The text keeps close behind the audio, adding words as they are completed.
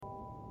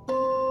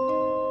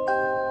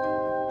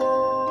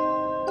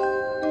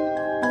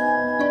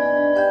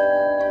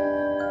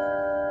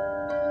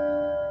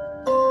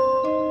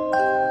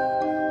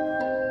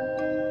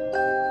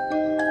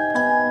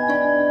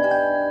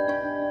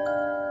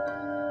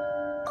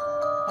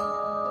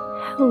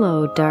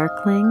Hello,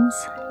 Darklings,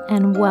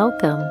 and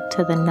welcome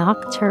to the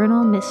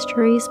Nocturnal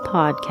Mysteries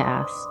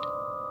Podcast,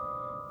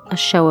 a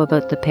show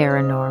about the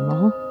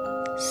paranormal,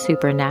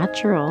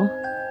 supernatural,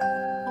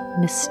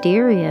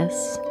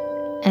 mysterious,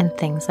 and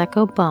things that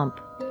go bump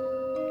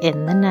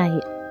in the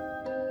night.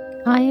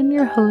 I am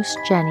your host,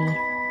 Jenny.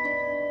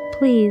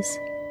 Please,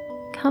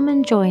 come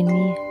and join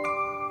me.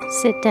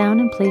 Sit down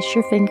and place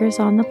your fingers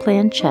on the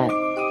planchette,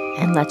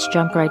 and let's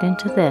jump right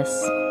into this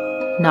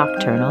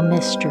nocturnal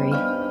mystery.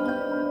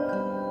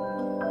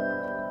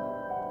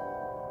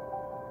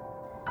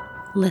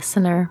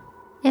 Listener,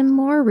 in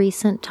more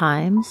recent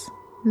times,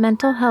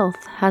 mental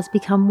health has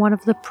become one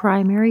of the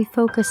primary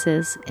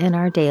focuses in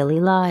our daily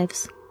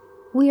lives.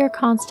 We are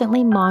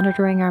constantly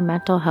monitoring our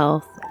mental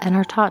health and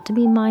are taught to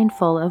be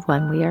mindful of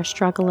when we are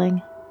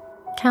struggling.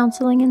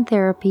 Counseling and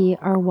therapy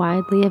are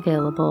widely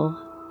available,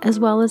 as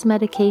well as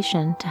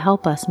medication to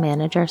help us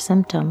manage our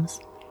symptoms.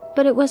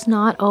 But it was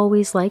not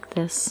always like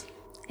this.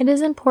 It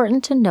is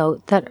important to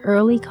note that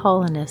early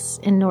colonists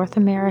in North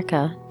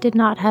America did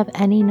not have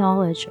any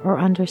knowledge or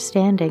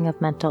understanding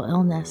of mental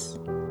illness.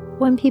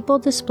 When people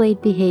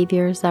displayed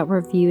behaviors that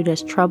were viewed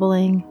as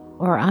troubling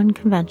or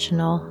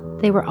unconventional,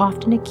 they were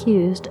often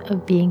accused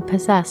of being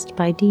possessed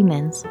by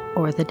demons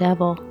or the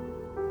devil.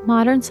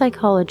 Modern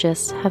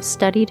psychologists have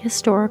studied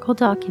historical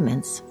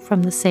documents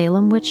from the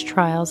Salem witch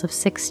trials of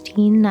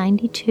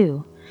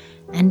 1692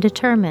 and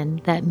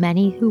determined that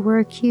many who were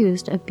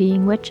accused of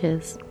being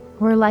witches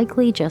were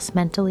likely just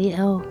mentally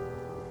ill.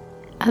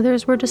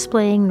 Others were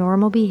displaying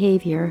normal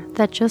behavior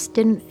that just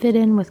didn't fit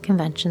in with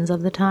conventions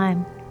of the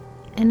time.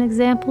 An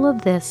example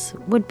of this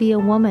would be a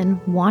woman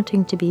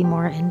wanting to be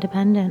more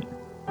independent.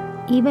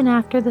 Even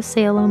after the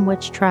Salem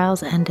witch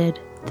trials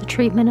ended, the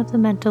treatment of the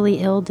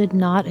mentally ill did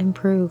not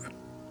improve.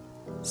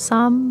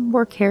 Some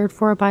were cared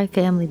for by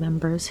family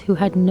members who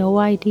had no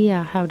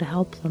idea how to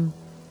help them.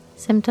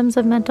 Symptoms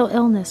of mental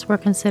illness were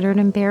considered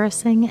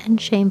embarrassing and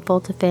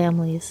shameful to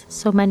families,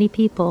 so many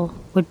people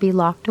would be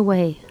locked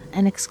away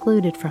and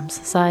excluded from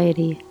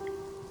society.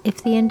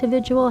 If the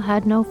individual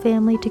had no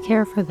family to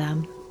care for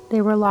them, they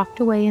were locked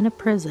away in a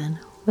prison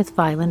with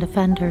violent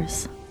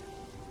offenders.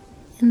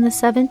 In the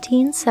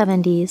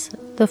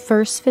 1770s, the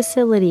first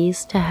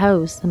facilities to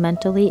house the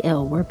mentally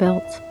ill were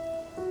built.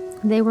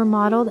 They were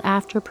modeled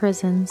after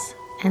prisons,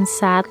 and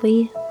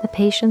sadly, the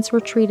patients were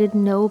treated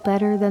no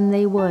better than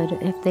they would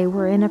if they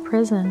were in a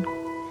prison.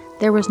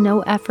 There was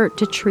no effort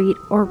to treat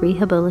or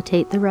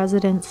rehabilitate the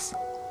residents.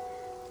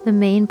 The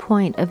main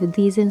point of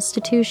these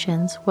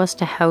institutions was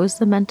to house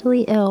the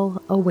mentally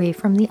ill away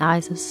from the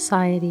eyes of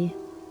society.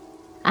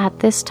 At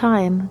this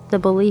time, the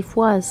belief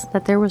was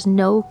that there was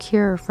no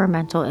cure for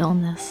mental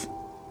illness.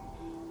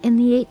 In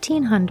the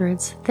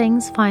 1800s,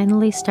 things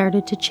finally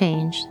started to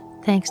change,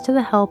 thanks to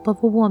the help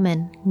of a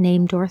woman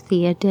named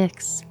Dorothea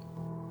Dix.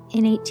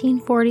 In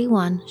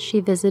 1841, she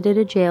visited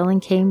a jail in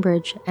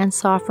Cambridge and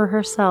saw for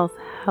herself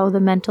how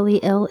the mentally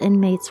ill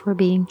inmates were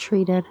being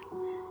treated.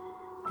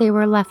 They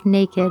were left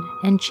naked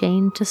and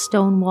chained to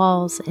stone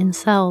walls in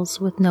cells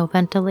with no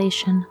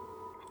ventilation.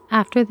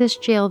 After this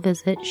jail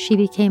visit, she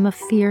became a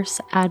fierce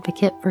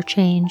advocate for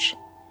change.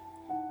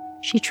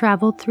 She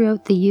traveled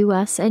throughout the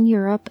U.S. and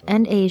Europe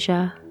and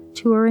Asia,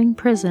 touring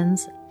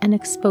prisons and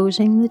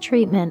exposing the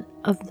treatment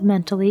of the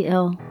mentally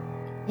ill.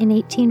 In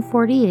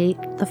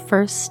 1848, the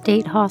first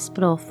state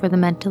hospital for the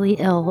mentally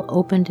ill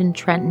opened in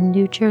Trenton,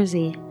 New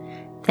Jersey,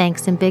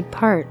 thanks in big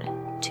part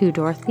to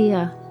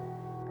Dorothea.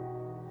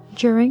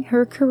 During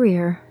her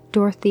career,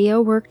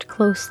 Dorothea worked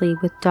closely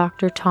with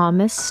Dr.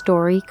 Thomas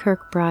Story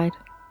Kirkbride,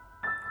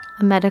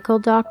 a medical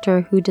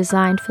doctor who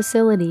designed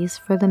facilities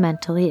for the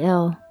mentally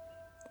ill.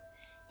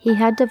 He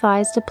had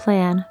devised a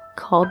plan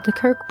called the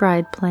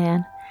Kirkbride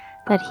Plan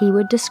that he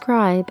would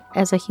describe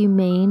as a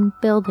humane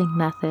building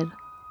method.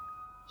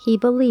 He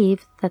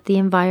believed that the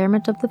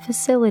environment of the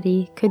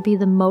facility could be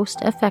the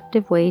most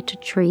effective way to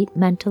treat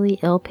mentally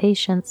ill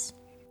patients.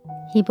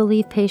 He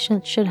believed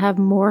patients should have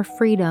more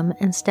freedom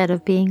instead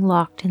of being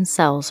locked in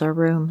cells or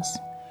rooms.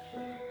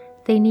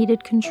 They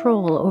needed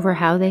control over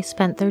how they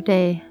spent their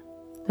day,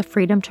 the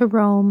freedom to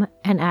roam,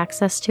 and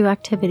access to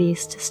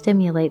activities to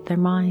stimulate their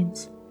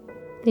minds.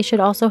 They should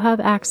also have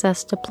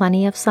access to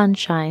plenty of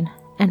sunshine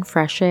and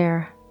fresh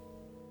air.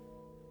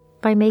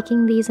 By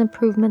making these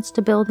improvements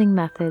to building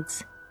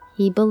methods,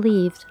 he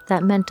believed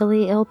that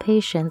mentally ill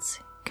patients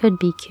could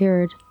be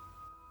cured.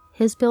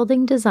 His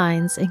building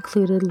designs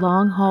included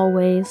long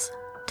hallways,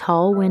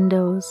 tall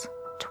windows,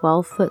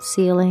 12-foot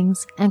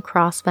ceilings, and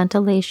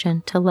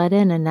cross-ventilation to let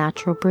in a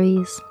natural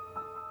breeze.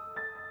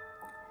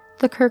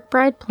 The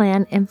Kirkbride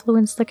Plan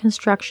influenced the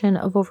construction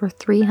of over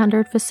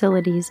 300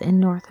 facilities in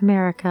North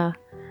America,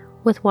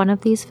 with one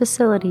of these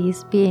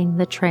facilities being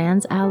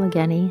the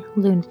Allegheny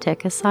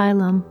Lunatic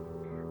Asylum.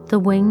 The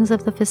wings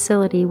of the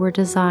facility were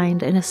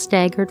designed in a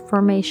staggered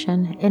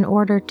formation in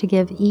order to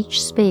give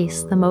each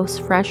space the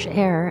most fresh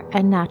air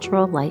and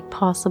natural light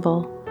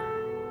possible.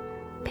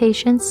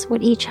 Patients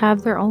would each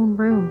have their own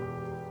room,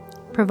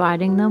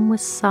 providing them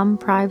with some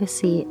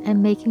privacy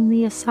and making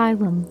the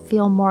asylum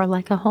feel more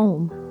like a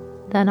home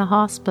than a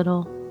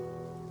hospital.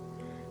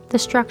 The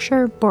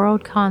structure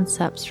borrowed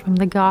concepts from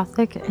the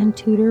Gothic and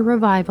Tudor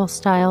Revival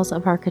styles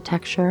of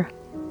architecture.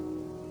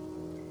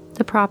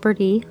 The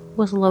property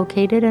was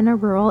located in a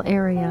rural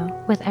area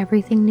with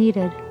everything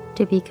needed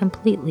to be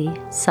completely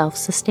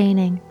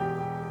self-sustaining.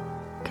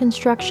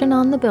 Construction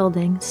on the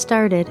building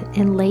started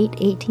in late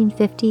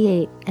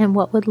 1858 in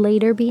what would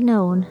later be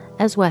known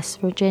as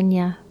West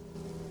Virginia.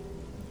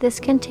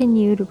 This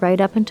continued right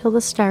up until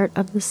the start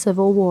of the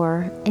Civil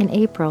War in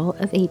April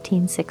of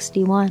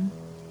 1861.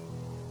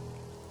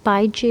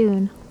 By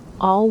June,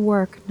 all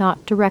work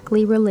not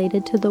directly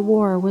related to the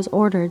war was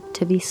ordered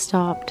to be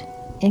stopped,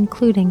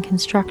 including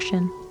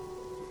construction.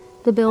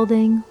 The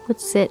building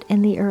would sit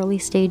in the early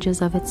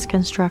stages of its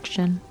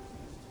construction.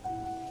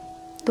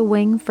 The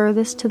wing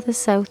furthest to the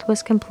south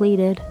was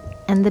completed,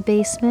 and the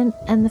basement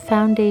and the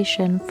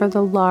foundation for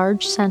the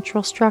large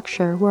central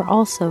structure were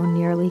also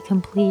nearly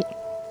complete.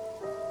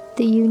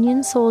 The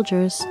Union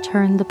soldiers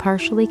turned the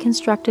partially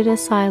constructed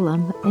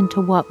asylum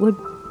into what would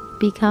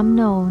become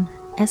known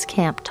as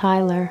Camp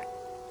Tyler.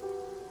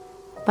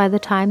 By the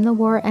time the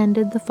war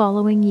ended the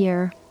following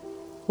year,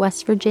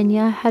 West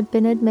Virginia had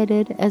been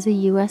admitted as a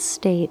U.S.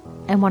 state,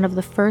 and one of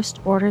the first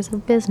orders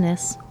of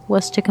business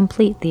was to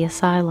complete the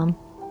asylum.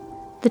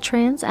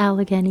 The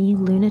Allegheny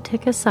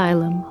Lunatic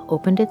Asylum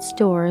opened its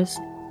doors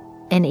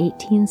in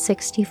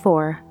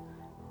 1864,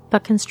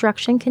 but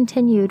construction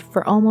continued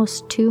for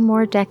almost 2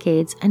 more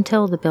decades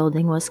until the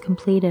building was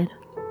completed.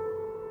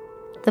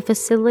 The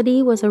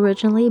facility was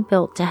originally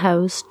built to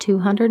house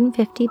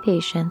 250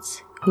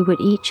 patients who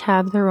would each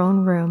have their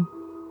own room.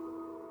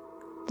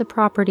 The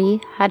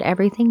property had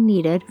everything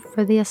needed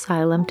for the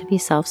asylum to be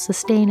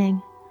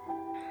self-sustaining.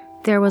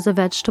 There was a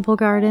vegetable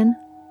garden,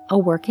 a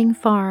working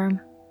farm,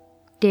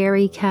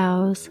 dairy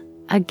cows,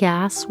 a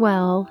gas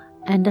well,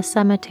 and a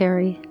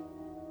cemetery.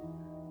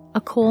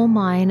 A coal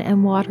mine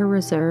and water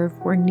reserve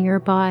were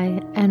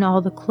nearby, and all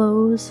the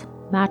clothes,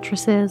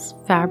 mattresses,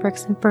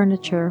 fabrics, and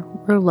furniture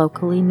were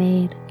locally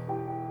made.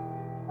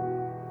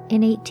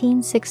 In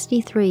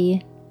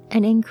 1863,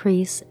 an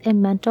increase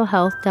in mental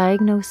health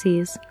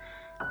diagnoses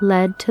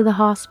led to the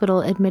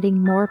hospital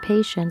admitting more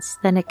patients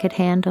than it could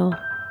handle.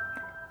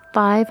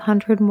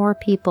 500 more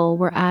people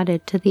were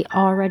added to the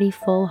already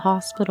full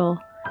hospital,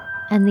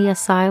 and the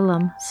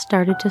asylum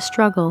started to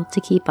struggle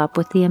to keep up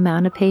with the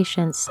amount of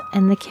patients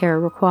and the care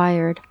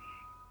required.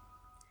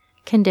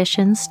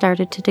 Conditions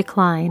started to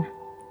decline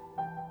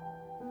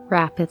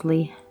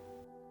rapidly.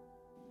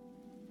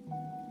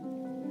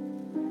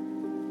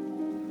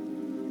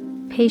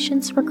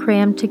 Patients were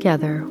crammed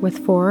together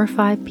with 4 or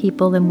 5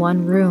 people in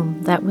one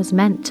room that was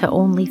meant to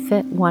only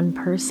fit one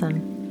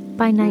person.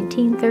 By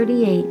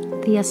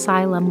 1938, the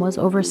asylum was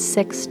over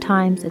 6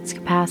 times its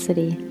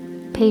capacity.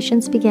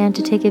 Patients began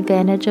to take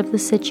advantage of the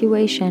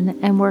situation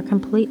and were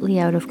completely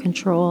out of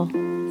control.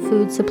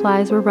 Food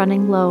supplies were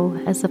running low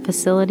as the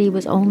facility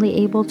was only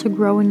able to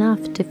grow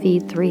enough to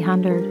feed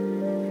 300.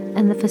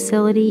 And the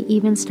facility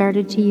even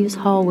started to use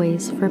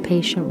hallways for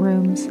patient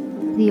rooms.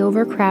 The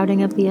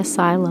overcrowding of the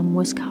asylum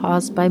was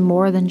caused by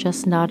more than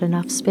just not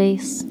enough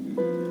space.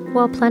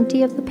 While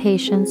plenty of the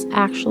patients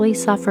actually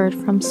suffered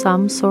from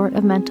some sort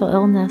of mental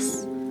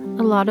illness,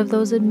 a lot of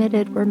those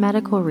admitted were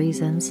medical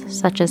reasons,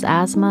 such as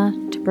asthma,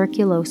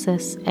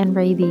 tuberculosis, and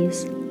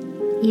rabies.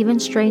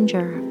 Even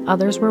stranger,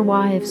 others were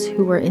wives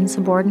who were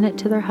insubordinate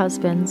to their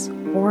husbands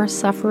or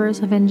sufferers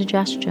of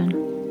indigestion.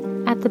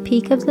 At the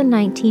peak of the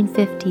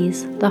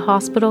 1950s, the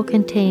hospital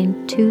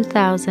contained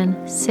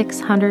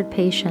 2,600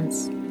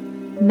 patients,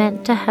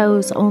 meant to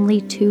house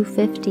only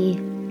 250.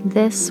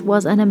 This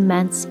was an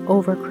immense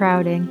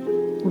overcrowding,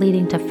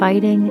 leading to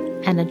fighting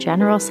and a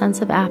general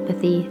sense of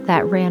apathy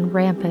that ran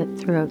rampant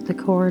throughout the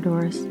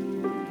corridors.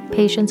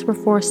 Patients were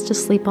forced to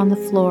sleep on the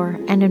floor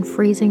and in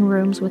freezing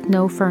rooms with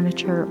no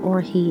furniture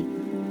or heat.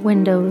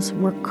 Windows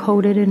were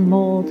coated in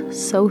mold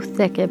so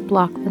thick it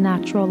blocked the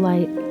natural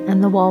light,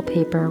 and the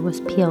wallpaper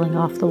was peeling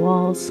off the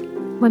walls.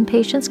 When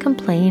patients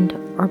complained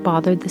or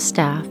bothered the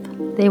staff,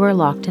 they were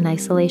locked in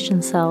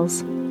isolation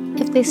cells.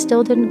 If they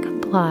still didn't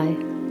comply,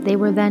 they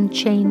were then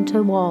chained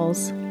to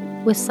walls,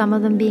 with some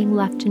of them being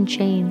left in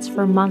chains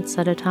for months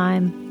at a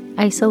time.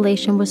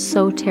 Isolation was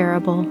so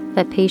terrible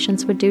that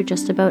patients would do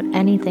just about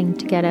anything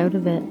to get out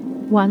of it.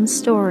 One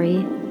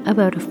story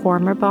about a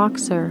former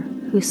boxer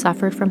who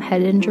suffered from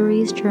head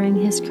injuries during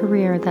his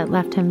career that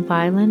left him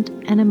violent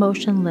and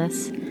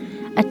emotionless,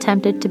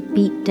 attempted to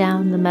beat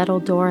down the metal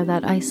door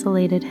that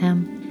isolated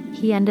him.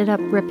 He ended up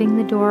ripping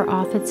the door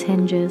off its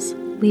hinges,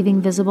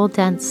 leaving visible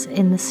dents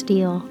in the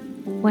steel.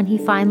 When he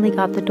finally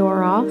got the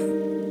door off,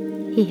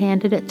 he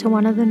handed it to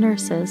one of the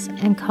nurses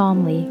and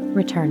calmly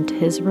returned to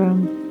his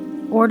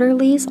room.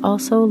 Orderlies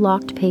also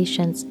locked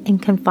patients in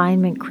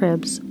confinement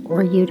cribs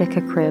or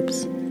Utica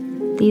cribs.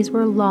 These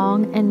were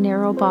long and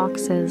narrow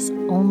boxes,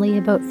 only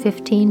about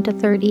 15 to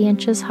 30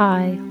 inches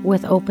high,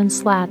 with open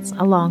slats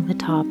along the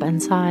top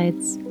and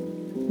sides.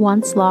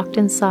 Once locked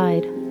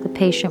inside, the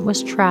patient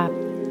was trapped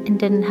and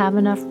didn't have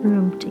enough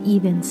room to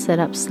even sit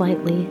up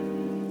slightly.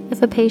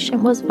 If a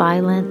patient was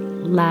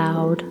violent,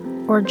 loud,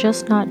 or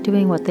just not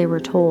doing what they were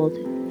told,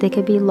 they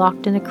could be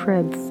locked in a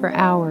crib for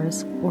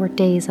hours or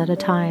days at a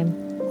time.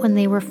 When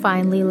they were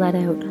finally let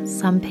out,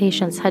 some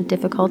patients had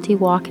difficulty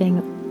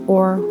walking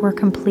or were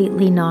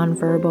completely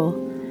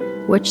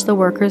nonverbal, which the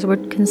workers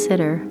would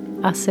consider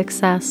a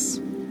success.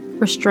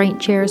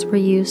 Restraint chairs were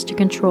used to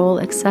control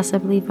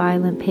excessively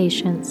violent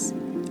patients.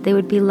 They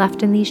would be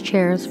left in these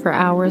chairs for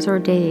hours or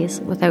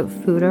days without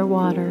food or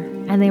water,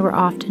 and they were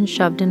often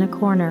shoved in a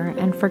corner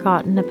and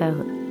forgotten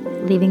about,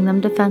 leaving them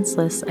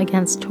defenseless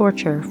against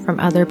torture from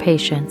other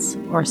patients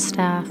or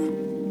staff.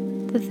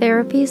 The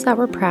therapies that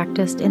were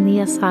practiced in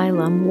the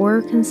asylum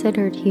were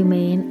considered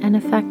humane and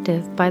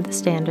effective by the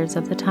standards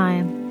of the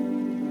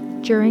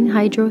time. During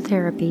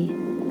hydrotherapy,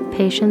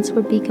 patients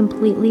would be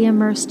completely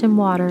immersed in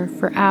water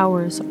for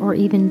hours or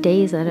even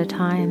days at a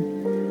time.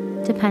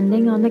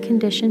 Depending on the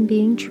condition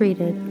being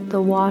treated,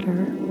 the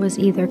water was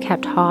either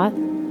kept hot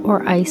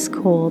or ice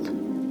cold.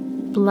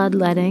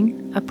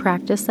 Bloodletting, a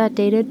practice that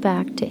dated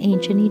back to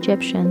ancient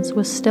Egyptians,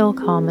 was still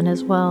common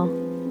as well.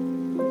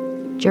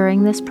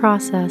 During this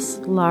process,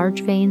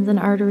 large veins and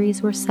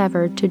arteries were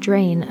severed to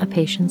drain a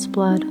patient's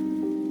blood.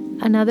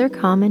 Another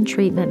common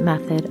treatment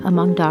method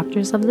among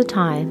doctors of the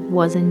time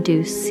was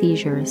induced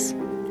seizures.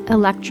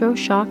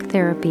 Electroshock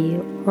therapy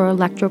or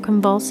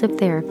electroconvulsive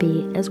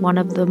therapy is one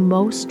of the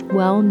most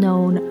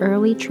well-known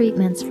early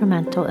treatments for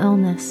mental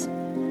illness.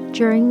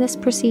 During this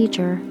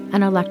procedure,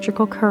 an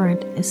electrical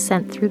current is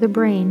sent through the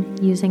brain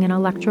using an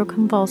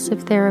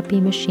electroconvulsive therapy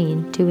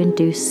machine to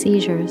induce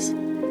seizures.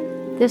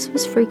 This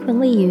was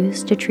frequently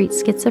used to treat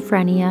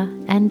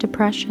schizophrenia and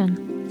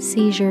depression.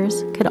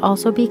 Seizures could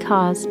also be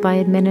caused by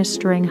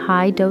administering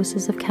high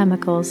doses of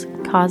chemicals,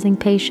 causing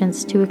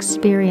patients to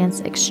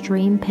experience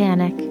extreme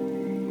panic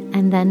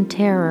and then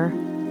terror,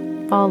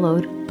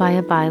 followed by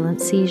a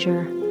violent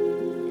seizure.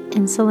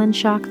 Insulin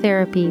shock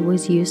therapy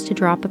was used to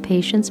drop a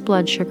patient's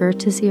blood sugar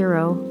to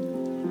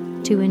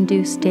 0, to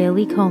induce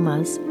daily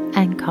comas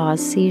and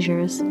cause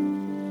seizures.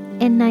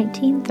 In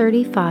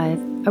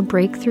 1935, a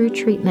breakthrough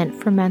treatment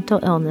for mental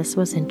illness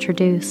was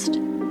introduced: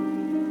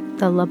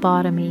 the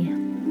lobotomy.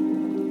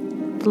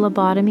 The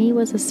lobotomy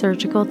was a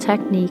surgical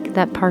technique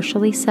that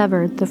partially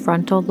severed the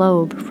frontal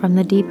lobe from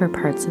the deeper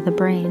parts of the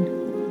brain.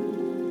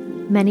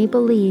 Many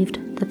believed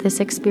that this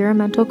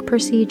experimental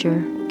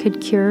procedure could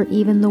cure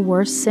even the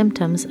worst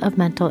symptoms of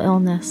mental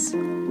illness.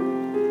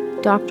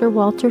 Dr.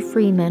 Walter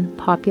Freeman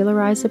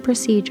popularized the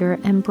procedure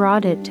and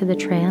brought it to the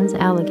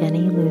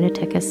Allegheny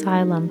Lunatic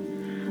Asylum,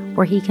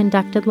 where he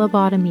conducted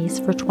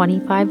lobotomies for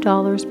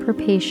 $25 per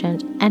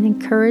patient and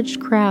encouraged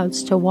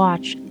crowds to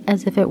watch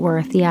as if it were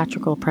a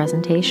theatrical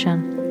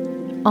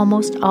presentation.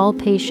 Almost all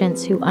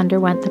patients who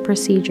underwent the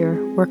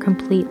procedure were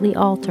completely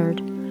altered,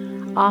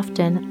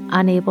 often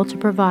unable to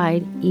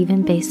provide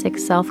even basic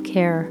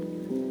self-care,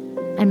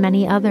 and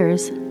many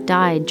others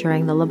died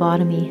during the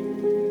lobotomy.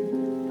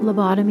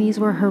 Lobotomies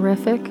were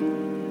horrific,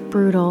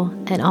 brutal,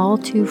 and all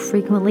too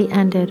frequently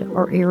ended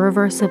or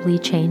irreversibly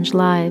changed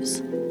lives.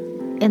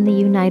 In the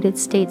United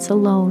States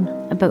alone,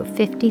 about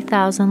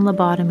 50,000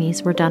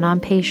 lobotomies were done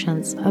on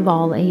patients of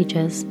all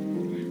ages.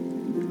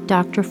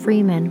 Dr.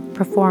 Freeman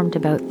performed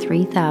about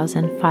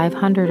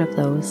 3,500 of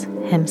those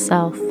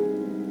himself.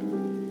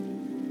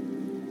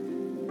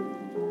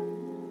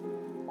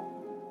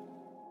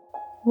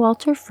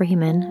 Walter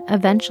Freeman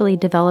eventually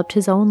developed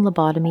his own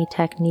lobotomy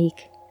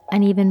technique,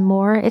 an even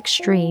more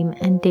extreme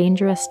and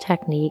dangerous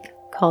technique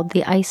called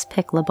the ice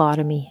pick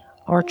lobotomy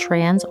or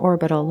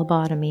transorbital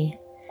lobotomy.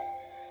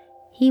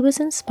 He was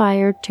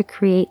inspired to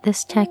create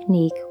this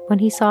technique when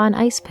he saw an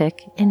ice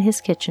pick in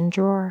his kitchen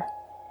drawer.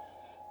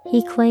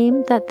 He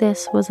claimed that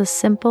this was a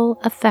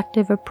simple,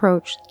 effective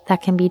approach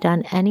that can be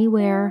done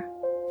anywhere,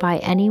 by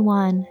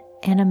anyone,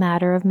 in a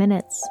matter of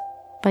minutes,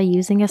 by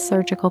using a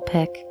surgical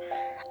pick,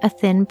 a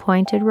thin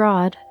pointed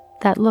rod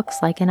that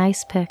looks like an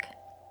ice pick.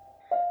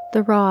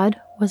 The rod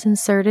was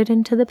inserted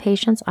into the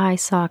patient's eye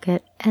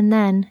socket and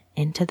then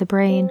into the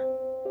brain.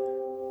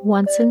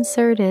 Once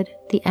inserted,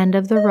 the end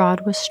of the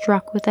rod was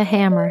struck with a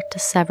hammer to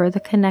sever the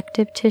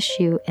connective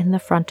tissue in the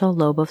frontal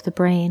lobe of the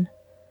brain.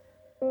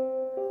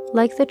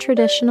 Like the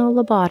traditional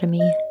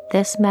lobotomy,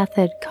 this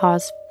method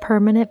caused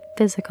permanent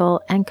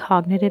physical and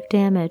cognitive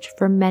damage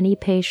for many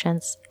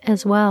patients,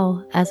 as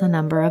well as a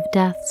number of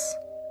deaths.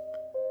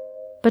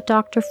 But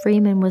Dr.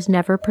 Freeman was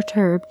never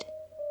perturbed.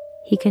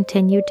 He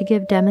continued to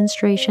give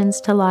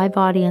demonstrations to live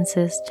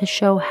audiences to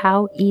show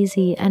how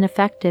easy and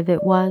effective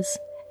it was,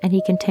 and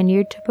he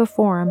continued to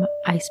perform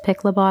ice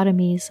pick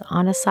lobotomies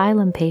on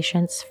asylum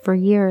patients for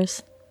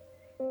years.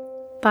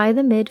 By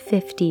the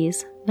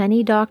mid-50s,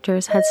 many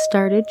doctors had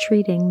started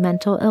treating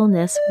mental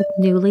illness with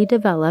newly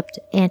developed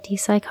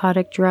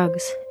antipsychotic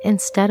drugs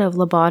instead of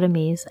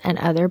lobotomies and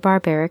other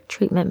barbaric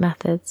treatment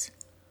methods.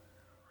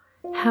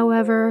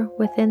 However,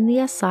 within the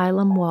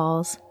asylum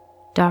walls,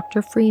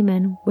 Dr.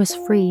 Freeman was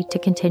free to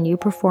continue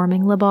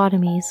performing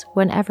lobotomies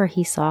whenever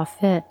he saw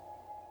fit.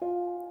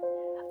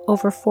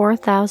 Over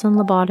 4,000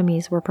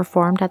 lobotomies were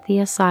performed at the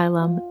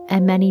asylum,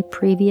 and many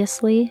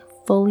previously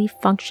fully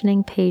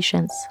functioning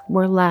patients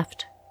were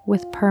left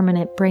with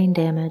permanent brain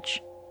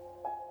damage.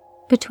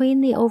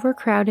 Between the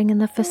overcrowding in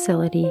the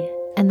facility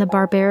and the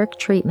barbaric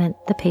treatment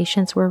the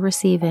patients were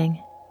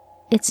receiving,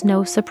 it's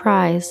no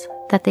surprise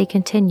that they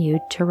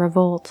continued to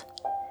revolt.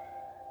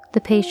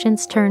 The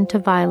patients turned to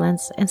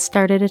violence and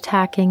started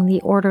attacking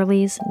the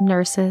orderlies,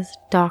 nurses,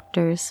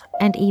 doctors,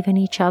 and even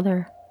each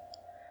other.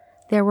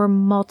 There were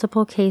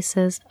multiple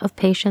cases of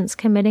patients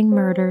committing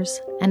murders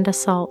and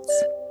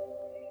assaults.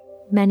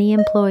 Many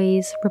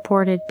employees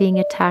reported being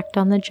attacked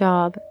on the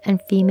job, and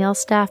female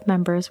staff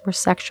members were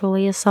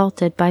sexually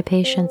assaulted by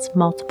patients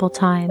multiple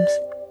times.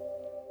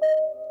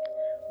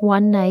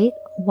 One night,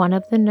 one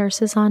of the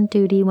nurses on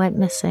duty went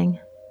missing.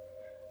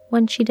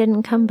 When she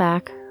didn't come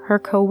back, her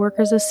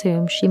co-workers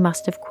assumed she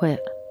must have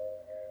quit.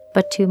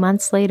 But 2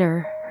 months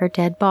later, her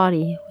dead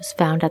body was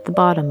found at the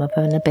bottom of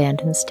an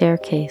abandoned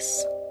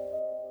staircase.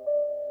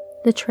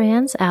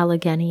 The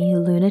Allegheny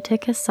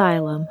Lunatic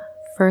Asylum,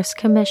 first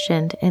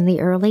commissioned in the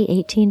early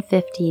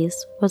 1850s,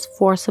 was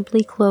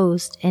forcibly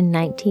closed in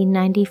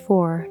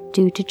 1994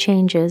 due to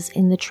changes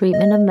in the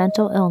treatment of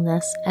mental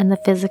illness and the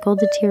physical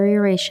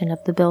deterioration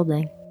of the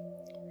building.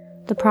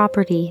 The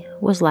property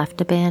was left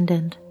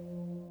abandoned.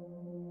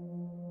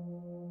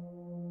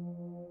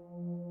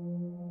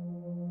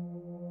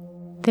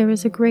 There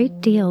is a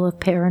great deal of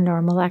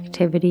paranormal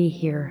activity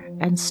here,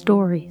 and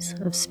stories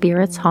of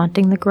spirits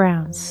haunting the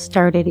grounds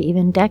started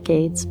even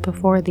decades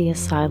before the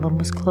asylum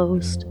was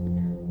closed.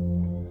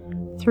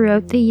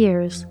 Throughout the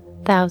years,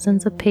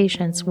 thousands of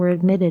patients were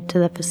admitted to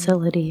the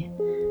facility,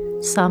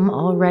 some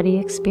already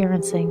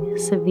experiencing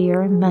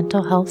severe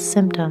mental health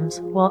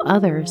symptoms, while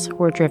others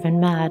were driven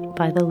mad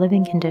by the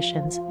living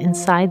conditions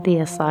inside the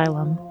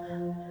asylum.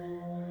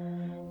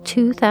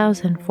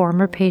 2,000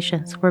 former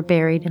patients were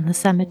buried in the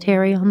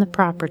cemetery on the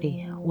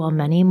property, while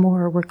many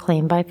more were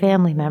claimed by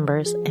family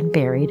members and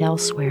buried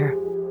elsewhere.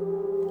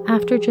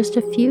 After just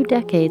a few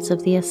decades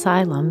of the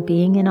asylum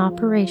being in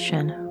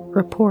operation,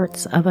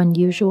 reports of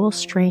unusual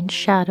strange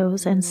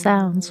shadows and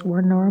sounds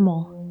were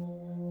normal.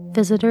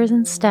 Visitors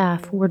and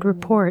staff would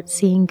report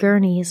seeing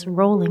gurneys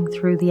rolling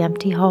through the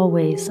empty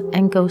hallways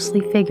and ghostly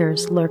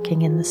figures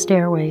lurking in the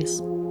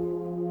stairways.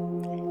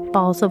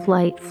 Balls of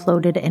light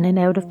floated in and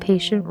out of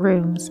patient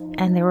rooms,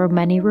 and there were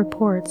many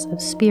reports of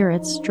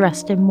spirits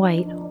dressed in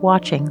white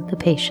watching the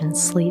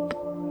patients sleep.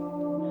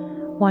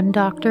 One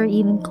doctor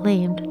even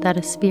claimed that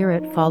a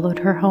spirit followed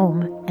her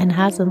home and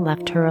hasn't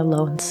left her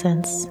alone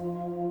since.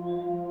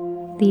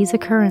 These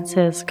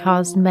occurrences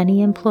caused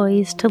many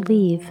employees to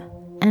leave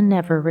and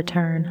never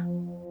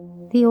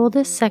return. The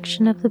oldest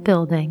section of the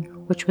building,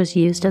 which was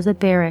used as a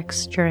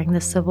barracks during the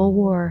Civil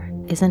War,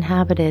 is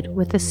inhabited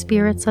with the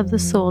spirits of the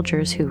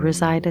soldiers who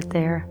resided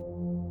there.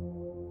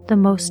 The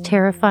most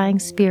terrifying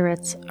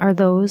spirits are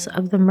those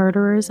of the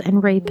murderers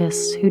and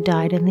rapists who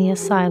died in the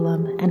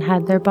asylum and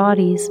had their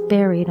bodies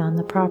buried on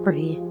the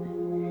property.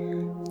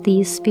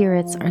 These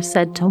spirits are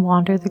said to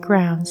wander the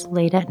grounds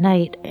late at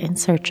night in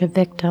search of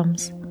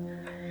victims.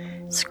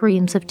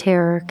 Screams of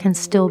terror can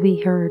still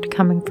be heard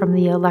coming from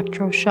the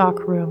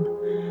electroshock room,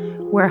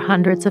 where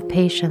hundreds of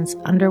patients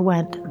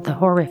underwent the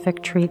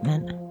horrific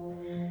treatment.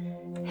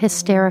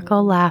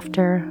 Hysterical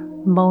laughter,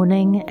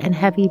 moaning, and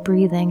heavy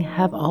breathing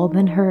have all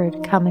been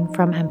heard coming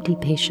from empty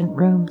patient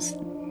rooms,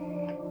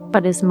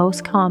 but is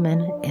most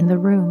common in the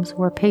rooms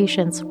where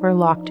patients were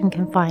locked in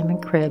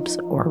confinement cribs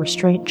or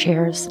restraint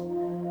chairs.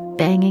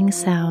 Banging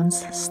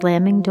sounds,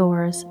 slamming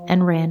doors,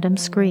 and random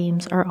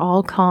screams are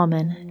all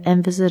common,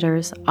 and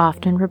visitors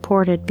often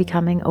reported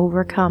becoming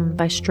overcome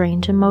by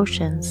strange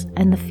emotions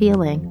and the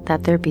feeling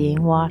that they're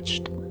being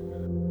watched.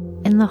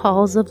 In the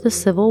halls of the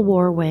Civil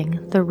War wing,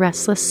 the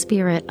restless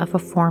spirit of a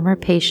former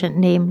patient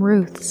named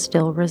Ruth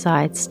still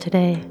resides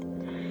today.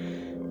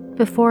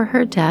 Before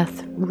her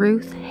death,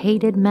 Ruth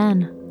hated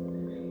men.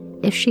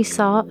 If she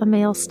saw a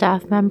male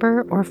staff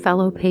member or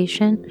fellow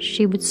patient,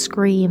 she would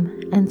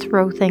scream and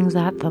throw things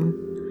at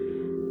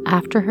them.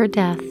 After her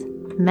death,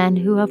 men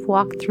who have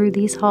walked through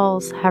these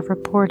halls have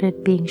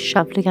reported being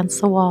shoved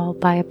against the wall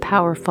by a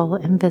powerful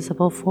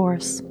invisible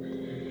force.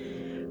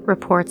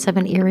 Reports of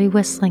an eerie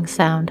whistling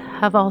sound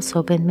have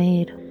also been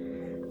made.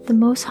 The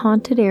most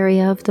haunted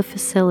area of the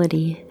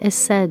facility is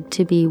said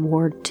to be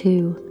Ward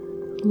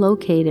 2,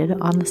 located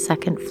on the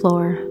second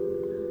floor.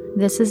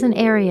 This is an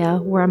area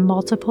where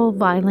multiple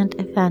violent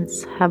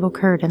events have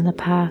occurred in the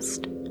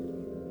past.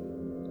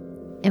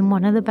 In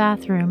one of the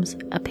bathrooms,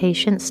 a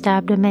patient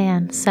stabbed a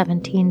man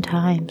 17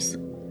 times.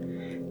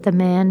 The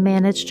man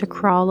managed to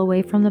crawl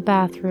away from the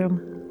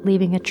bathroom,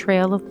 leaving a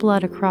trail of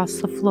blood across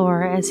the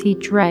floor as he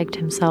dragged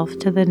himself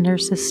to the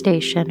nurse's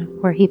station,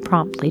 where he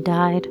promptly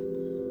died.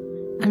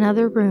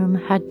 Another room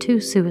had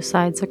 2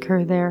 suicides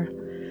occur there.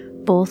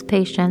 Both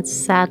patients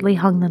sadly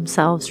hung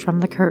themselves from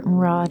the curtain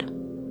rod.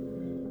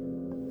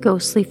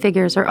 Ghostly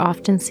figures are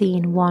often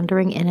seen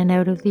wandering in and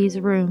out of these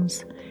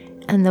rooms,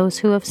 and those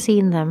who have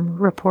seen them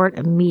report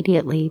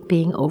immediately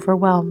being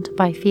overwhelmed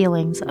by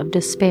feelings of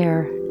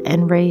despair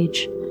and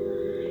rage.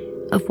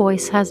 A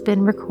voice has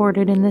been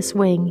recorded in this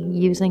wing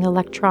using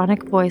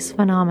electronic voice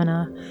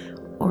phenomena,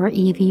 or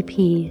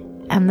EVP,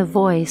 and the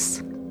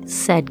voice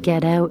said,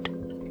 "Get out."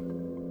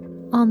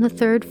 On the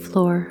 3rd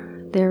floor,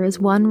 there is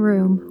one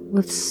room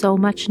with so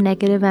much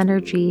negative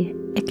energy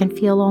it can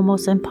feel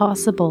almost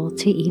impossible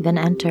to even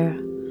enter.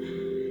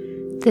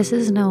 This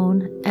is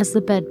known as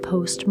the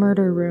bedpost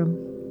murder room.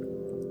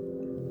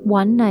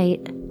 One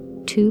night,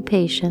 2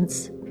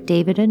 patients,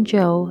 David and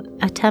Joe,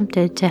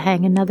 attempted to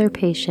hang another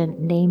patient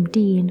named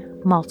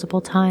Dean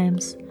multiple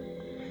times.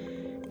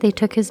 They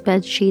took his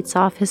bed sheets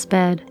off his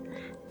bed,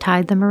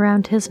 tied them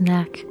around his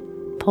neck,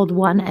 pulled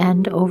one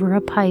end over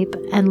a pipe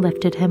and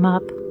lifted him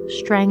up,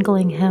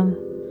 strangling him.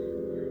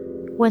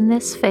 When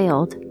this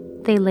failed,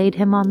 they laid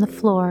him on the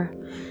floor,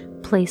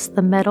 placed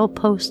the metal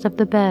post of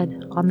the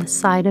bed on the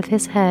side of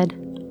his head,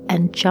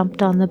 and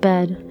jumped on the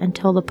bed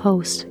until the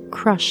post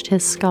crushed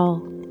his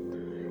skull.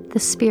 The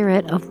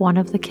spirit of one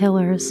of the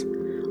killers,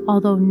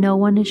 although no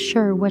one is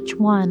sure which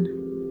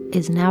one,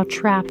 is now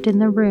trapped in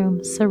the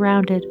room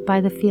surrounded by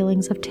the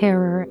feelings of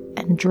terror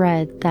and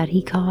dread that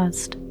he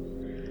caused.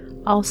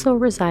 Also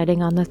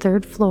residing on the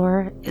 3rd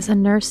floor is a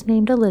nurse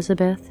named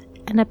Elizabeth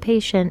and a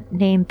patient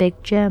named Big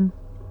Jim.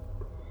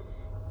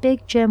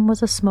 Big Jim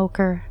was a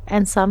smoker,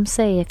 and some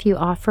say if you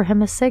offer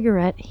him a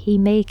cigarette, he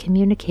may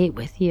communicate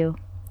with you.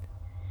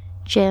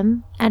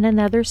 Jim and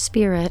another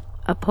spirit,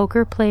 a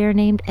poker player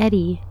named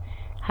Eddie,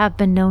 have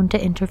been known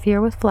to interfere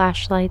with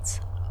flashlights,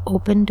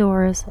 open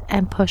doors,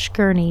 and push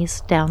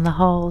gurneys down the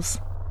halls.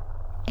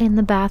 In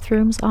the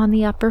bathrooms on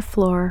the upper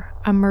floor,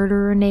 a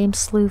murderer named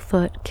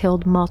Slewfoot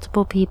killed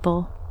multiple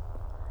people.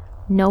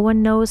 No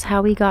one knows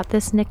how he got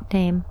this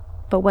nickname,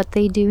 but what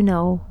they do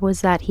know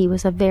was that he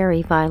was a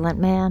very violent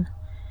man.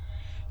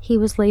 He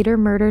was later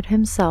murdered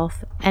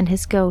himself, and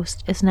his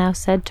ghost is now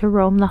said to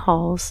roam the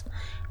halls,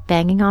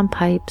 banging on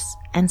pipes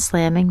and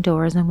slamming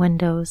doors and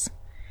windows.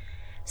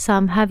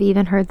 Some have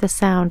even heard the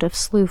sound of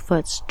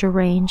Slewfoot's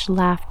deranged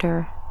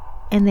laughter,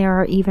 and there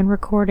are even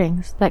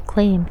recordings that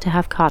claim to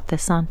have caught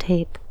this on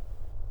tape.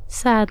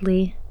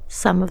 Sadly,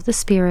 some of the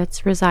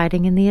spirits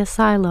residing in the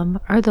asylum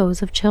are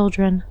those of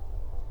children.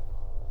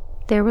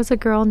 There was a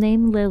girl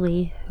named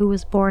Lily who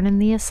was born in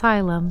the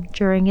asylum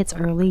during its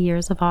early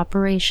years of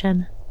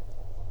operation.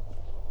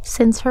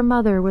 Since her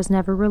mother was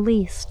never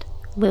released,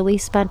 Lily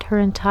spent her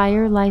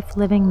entire life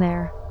living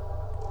there.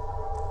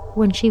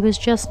 When she was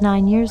just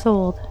 9 years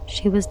old,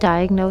 she was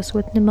diagnosed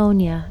with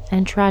pneumonia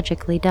and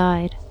tragically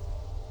died.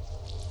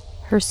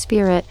 Her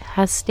spirit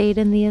has stayed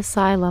in the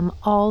asylum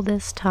all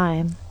this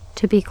time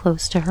to be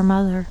close to her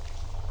mother.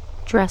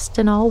 Dressed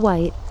in all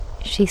white,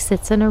 she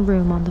sits in a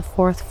room on the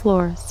 4th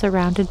floor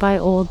surrounded by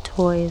old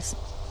toys,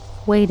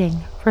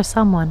 waiting for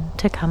someone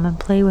to come and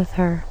play with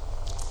her.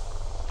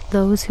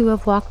 Those who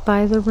have walked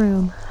by the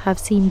room have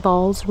seen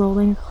balls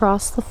rolling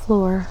across the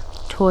floor,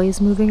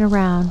 toys moving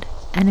around,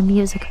 and a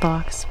music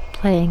box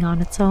playing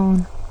on its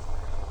own.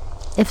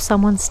 If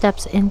someone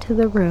steps into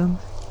the room,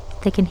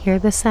 they can hear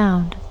the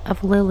sound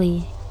of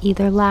Lily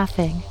either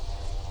laughing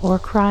or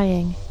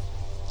crying.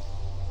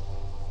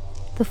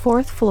 The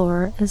 4th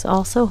floor is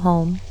also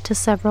home to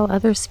several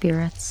other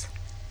spirits.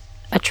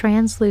 A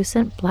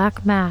translucent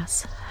black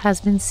mass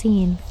has been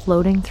seen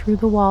floating through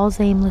the walls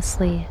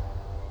aimlessly.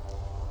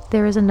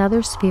 There is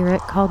another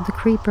spirit called the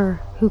Creeper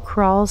who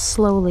crawls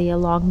slowly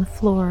along the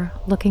floor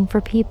looking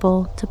for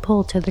people to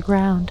pull to the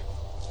ground.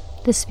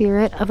 The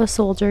spirit of a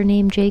soldier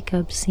named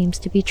Jacob seems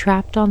to be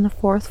trapped on the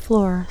 4th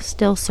floor,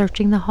 still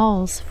searching the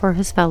halls for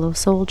his fellow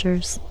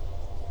soldiers.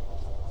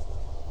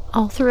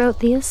 All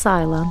throughout the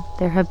asylum,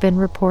 there have been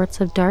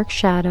reports of dark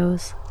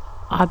shadows,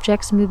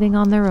 objects moving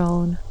on their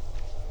own,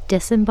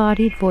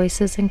 disembodied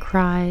voices and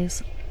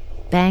cries,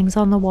 bangs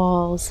on the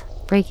walls,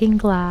 breaking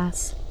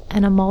glass,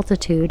 and a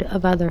multitude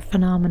of other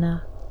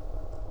phenomena.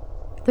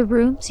 The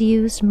rooms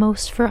used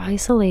most for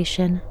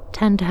isolation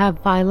tend to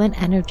have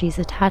violent energies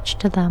attached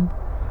to them,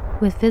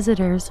 with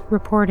visitors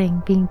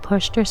reporting being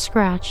pushed or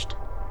scratched,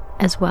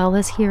 as well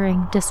as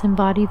hearing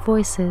disembodied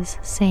voices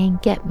saying,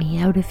 "Get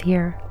me out of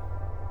here."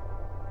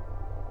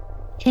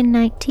 In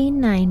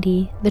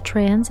 1990,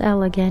 the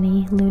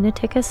Allegheny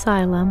Lunatic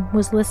Asylum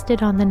was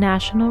listed on the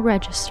National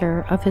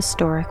Register of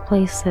Historic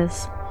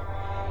Places.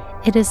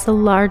 It is the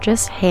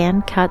largest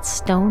hand-cut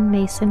stone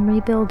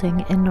masonry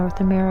building in North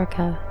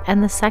America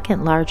and the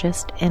 2nd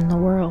largest in the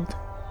world.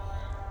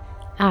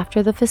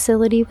 After the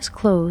facility was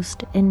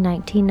closed in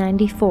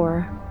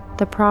 1994,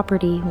 the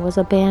property was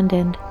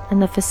abandoned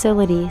and the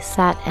facility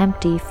sat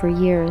empty for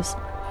years.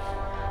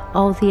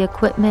 All the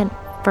equipment,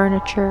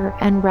 furniture,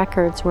 and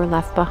records were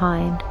left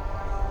behind.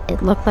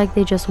 It looked like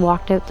they just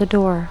walked out the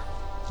door,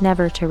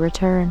 never to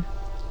return.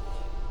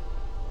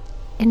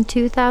 In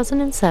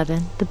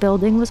 2007, the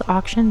building was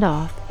auctioned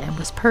off and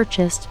was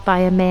purchased by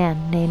a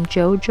man named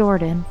Joe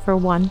Jordan for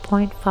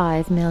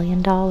 $1.5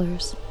 million.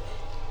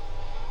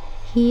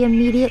 He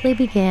immediately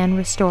began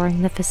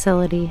restoring the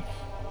facility.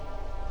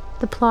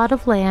 The plot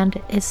of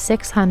land is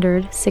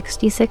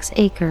 666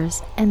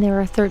 acres and there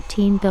are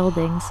 13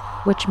 buildings,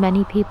 which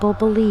many people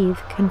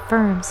believe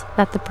confirms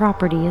that the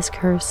property is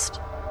cursed.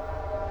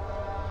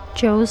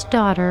 Joe's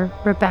daughter,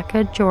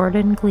 Rebecca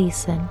Jordan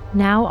Gleason,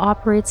 now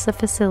operates the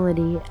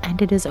facility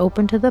and it is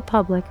open to the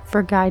public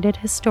for guided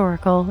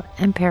historical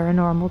and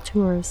paranormal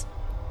tours.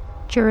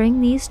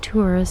 During these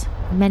tours,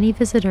 many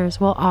visitors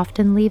will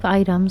often leave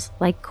items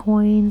like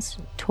coins,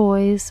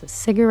 toys,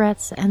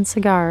 cigarettes, and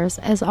cigars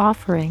as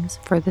offerings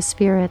for the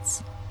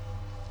spirits.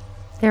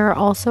 There are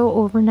also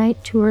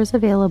overnight tours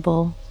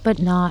available, but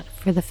not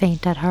for the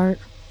faint at heart.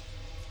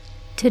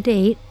 To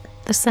date,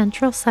 the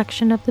central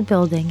section of the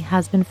building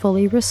has been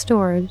fully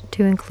restored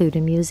to include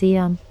a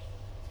museum.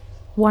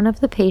 One of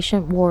the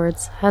patient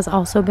wards has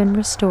also been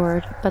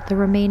restored, but the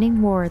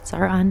remaining wards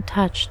are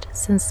untouched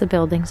since the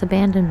building's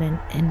abandonment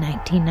in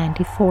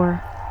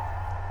 1994.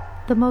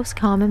 The most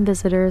common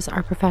visitors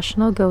are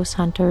professional ghost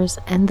hunters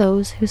and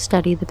those who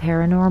study the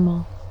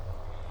paranormal.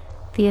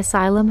 The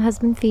asylum has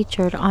been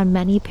featured on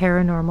many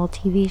paranormal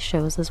TV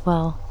shows as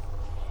well.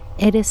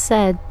 It is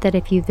said that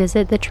if you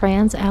visit the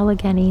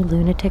Allegheny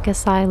Lunatic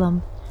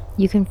Asylum,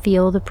 you can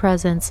feel the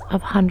presence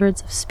of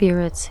hundreds of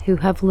spirits who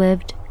have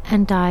lived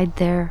and died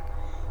there,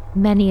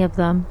 many of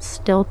them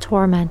still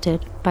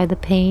tormented by the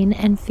pain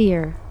and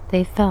fear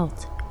they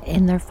felt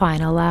in their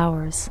final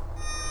hours.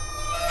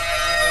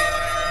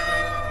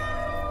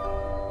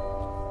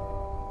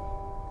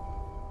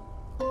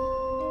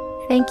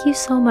 Thank you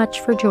so much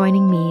for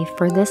joining me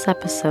for this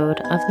episode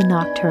of the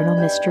Nocturnal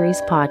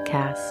Mysteries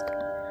podcast.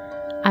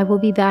 I will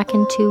be back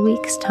in 2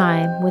 weeks'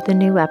 time with a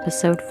new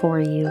episode for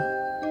you.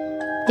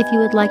 If you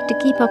would like to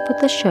keep up with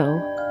the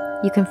show,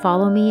 you can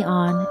follow me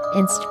on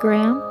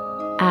Instagram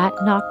at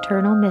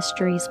Nocturnal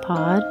Mysteries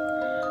Pod,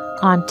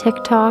 on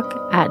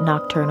TikTok at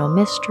Nocturnal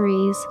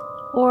Mysteries,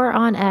 or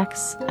on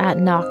X at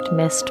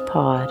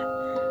NoctMystPod.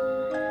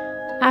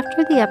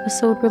 After the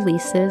episode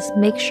releases,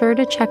 make sure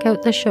to check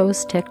out the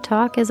show's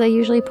TikTok, as I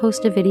usually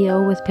post a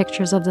video with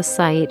pictures of the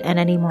site and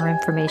any more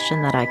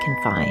information that I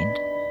can find.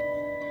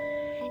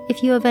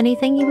 If you have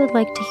anything you would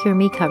like to hear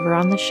me cover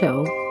on the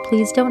show,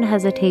 please don't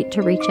hesitate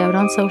to reach out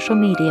on social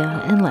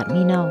media and let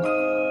me know.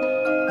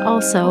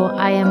 Also,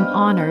 I am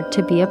honored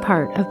to be a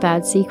part of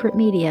Bad Secret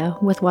Media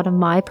with one of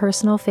my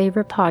personal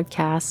favorite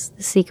podcasts,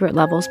 the Secret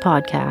Levels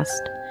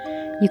Podcast.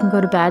 You can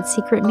go to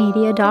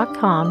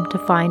badsecretmedia.com to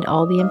find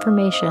all the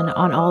information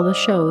on all the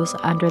shows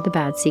under the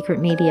Bad Secret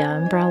Media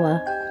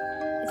umbrella.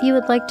 If you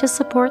would like to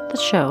support the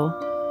show,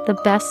 the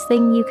best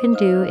thing you can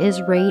do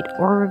is rate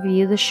or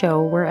review the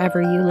show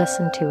wherever you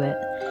listen to it.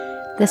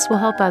 This will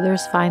help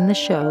others find the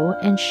show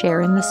and share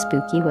in the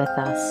spooky with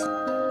us.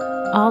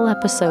 All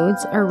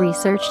episodes are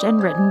researched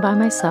and written by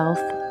myself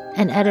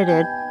and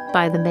edited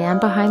by the man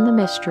behind the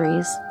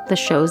mysteries, the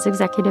show's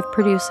executive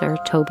producer,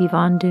 Toby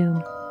Von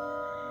Doom.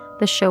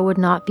 The show would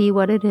not be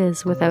what it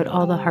is without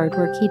all the hard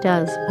work he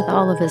does with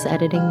all of his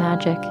editing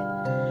magic.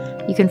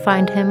 You can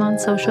find him on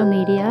social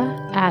media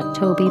at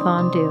Toby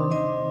Von Doom.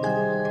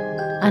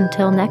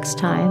 Until next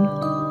time,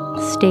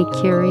 stay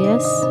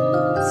curious,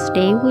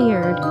 stay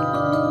weird,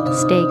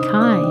 stay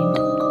kind,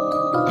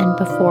 and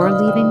before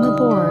leaving the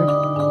board,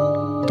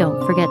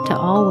 don't forget to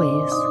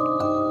always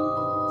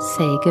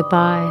say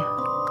goodbye.